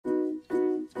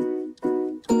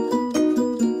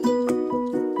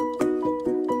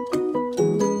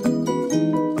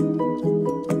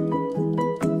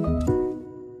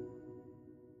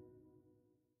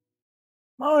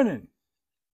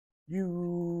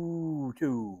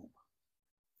YouTube.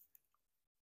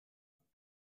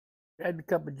 Grab a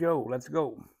cup of Joe. Let's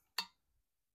go.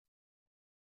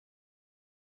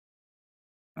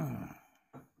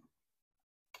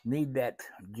 Need that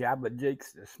Java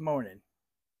Jakes this morning.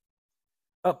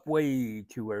 Up way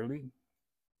too early.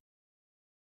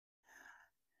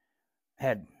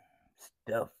 Had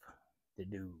stuff to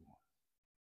do.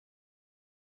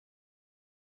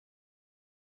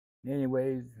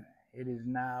 Anyways, it is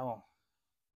now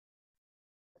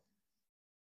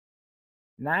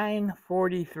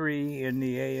 9:43 in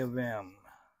the A of M.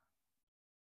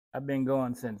 I've been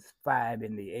going since 5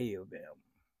 in the A of M.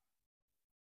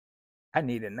 I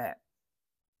need a nap.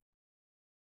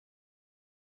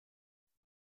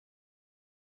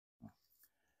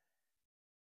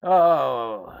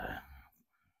 Oh,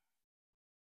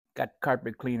 got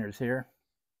carpet cleaners here.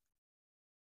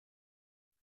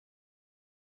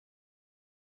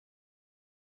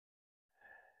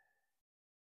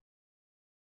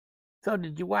 So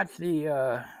did you watch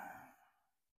the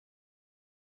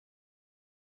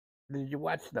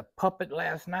puppet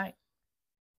last night?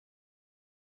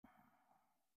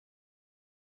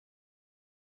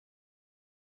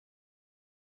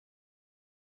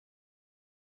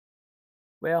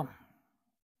 Well,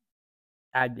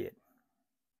 I did.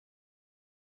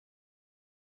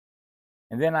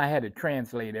 And then I had to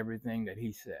translate everything that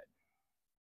he said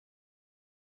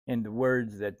into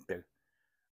words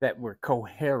that were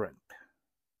coherent.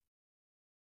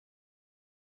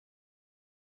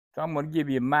 So I'm going to give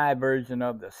you my version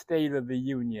of the State of the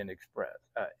Union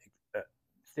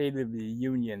State of the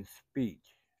Union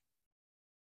speech.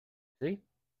 See?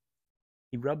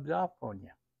 He rubs off on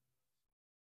you.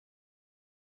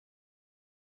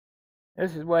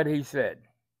 This is what he said.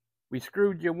 We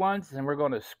screwed you once and we're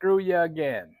going to screw you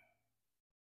again.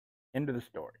 End of the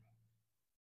story.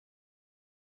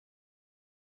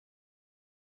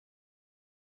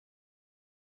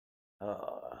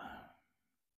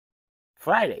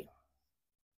 Friday.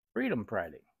 Freedom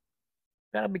Friday.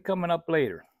 That'll be coming up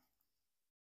later.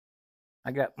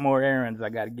 I got more errands I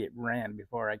got to get ran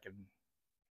before I can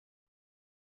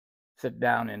sit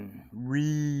down and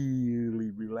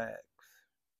really relax.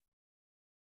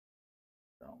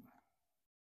 So.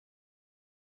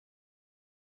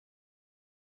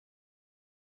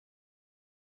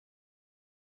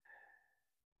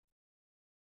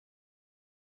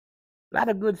 A lot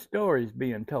of good stories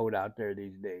being told out there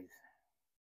these days,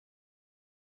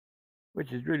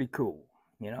 which is really cool,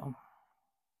 you know.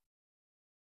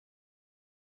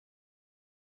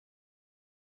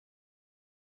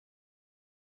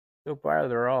 So far,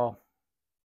 they're all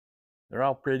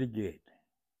pretty good.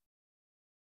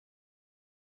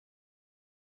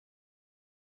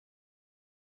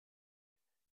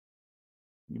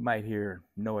 You might hear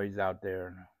noise out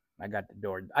there. I got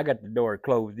the door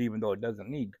closed, even though it doesn't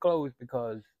need closed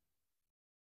because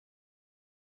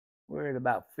we're at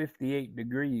about 58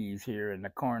 degrees here in the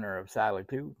corner of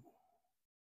Solitude.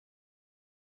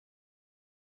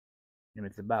 And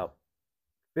it's about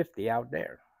 50 out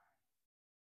there.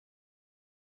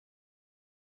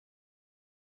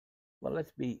 Well,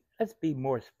 let's be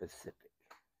more specific.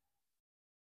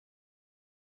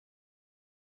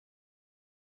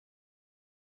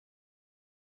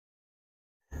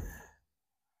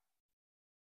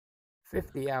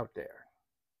 $50 out there.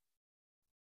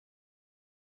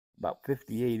 About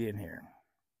 58 in here.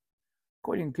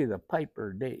 According to the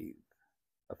Piper Dave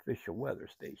official weather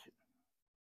station.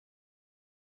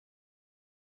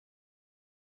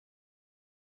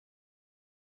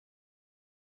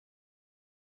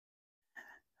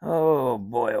 Oh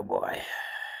boy, oh boy.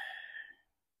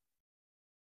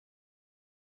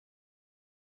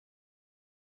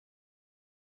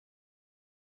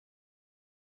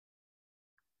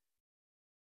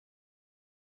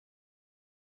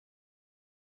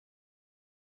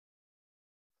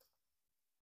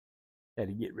 Had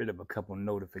to get rid of a couple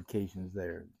notifications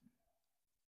there.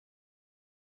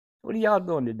 What are y'all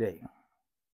doing today?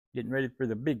 Getting ready for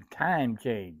the big time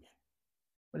change.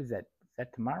 What is that? Is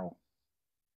that tomorrow?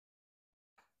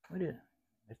 What is it?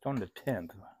 It's on the 10th.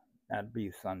 That'd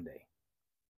be Sunday.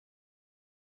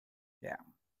 Yeah.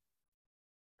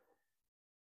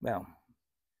 Well,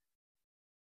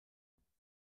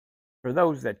 for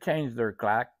those that change their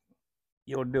clock,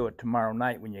 you'll do it tomorrow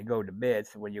night when you go to bed.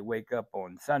 So when you wake up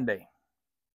on Sunday,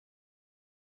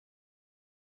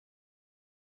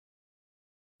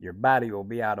 your body will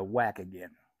be out of whack again.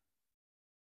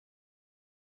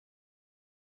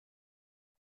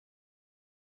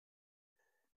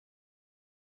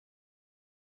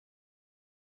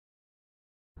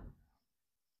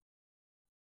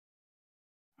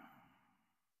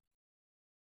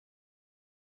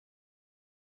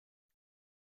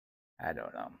 I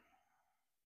don't know.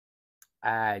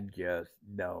 I just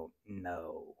don't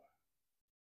know.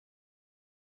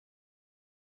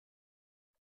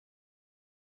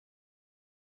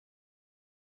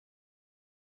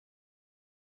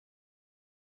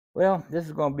 Well, this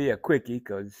is going to be a quickie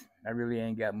because I really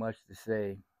ain't got much to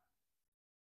say.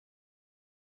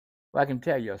 Well, I can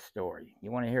tell you a story.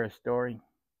 You want to hear a story?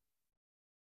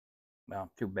 Well,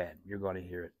 too bad. You're going to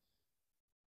hear it.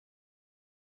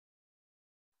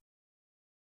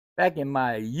 Back in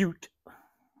my ute,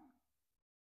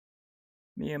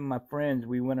 me and my friends,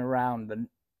 we went around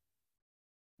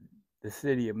the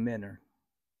city of Minner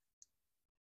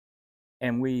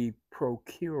and we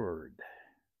procured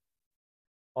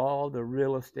all the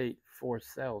real estate for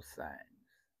sale signs.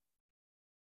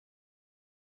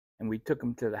 And we took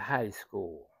them to the high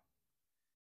school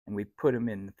and we put them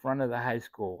in front of the high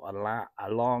school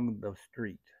along the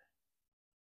street.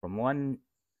 From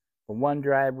one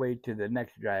driveway to the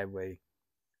next driveway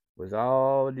was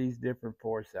all these different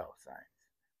for sale signs.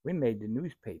 We made the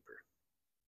newspaper.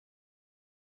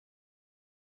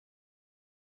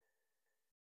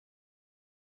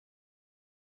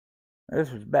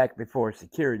 This was back before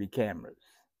security cameras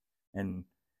and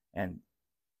and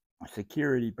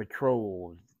security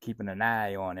patrols keeping an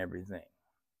eye on everything.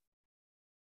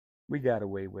 We got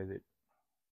away with it.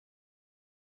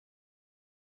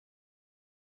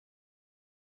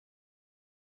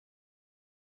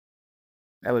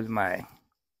 That was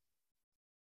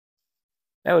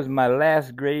my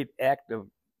last great act of,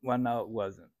 well, no, it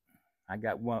wasn't. I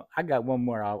got one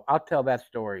more. I'll tell that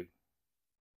story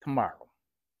tomorrow.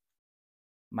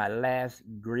 My last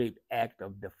great act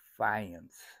of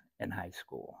defiance in high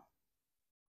school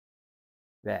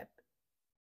that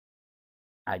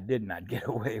I did not get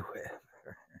away with.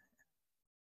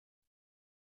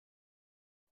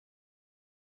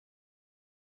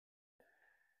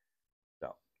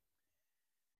 So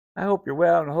I hope you're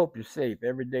well and I hope you're safe.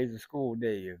 Every day's a school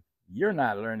day. If you're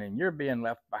not learning, you're being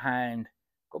left behind.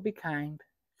 Go be kind.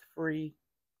 It's free.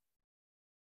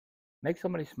 Make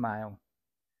somebody smile.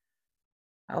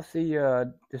 I'll see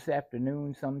you this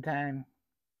afternoon sometime.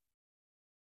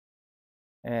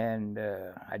 And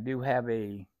I do have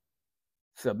a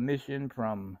submission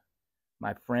from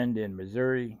my friend in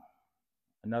Missouri,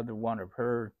 another one of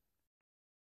her.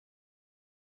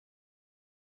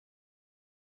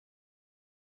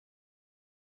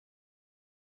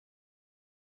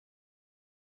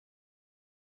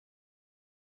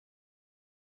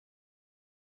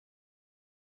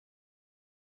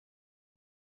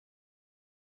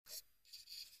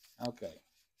 Okay.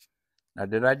 Now,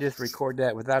 did I just record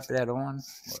that without that on,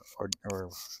 or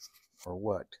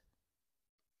what?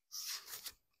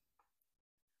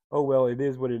 Oh well, it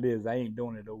is what it is. I ain't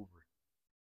doing it over.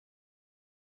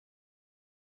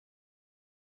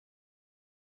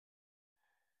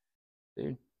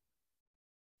 See,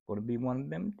 gonna be one of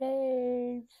them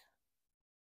days.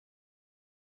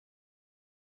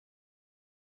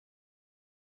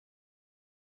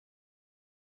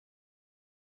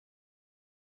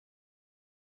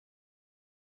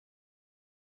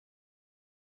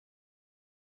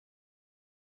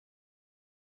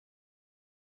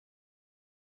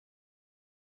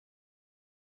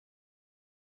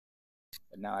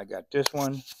 But now I got this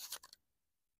one.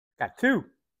 Got two.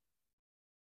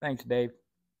 Thanks, Dave.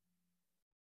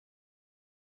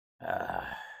 Uh,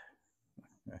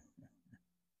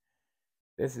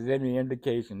 this is any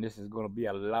indication. This is gonna be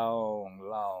a long,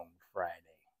 long Friday.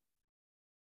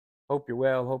 Hope you're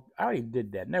well. Hope I already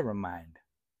did that. Never mind.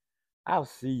 I'll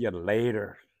see you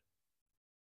later.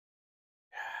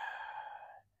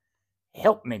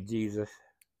 Help me, Jesus.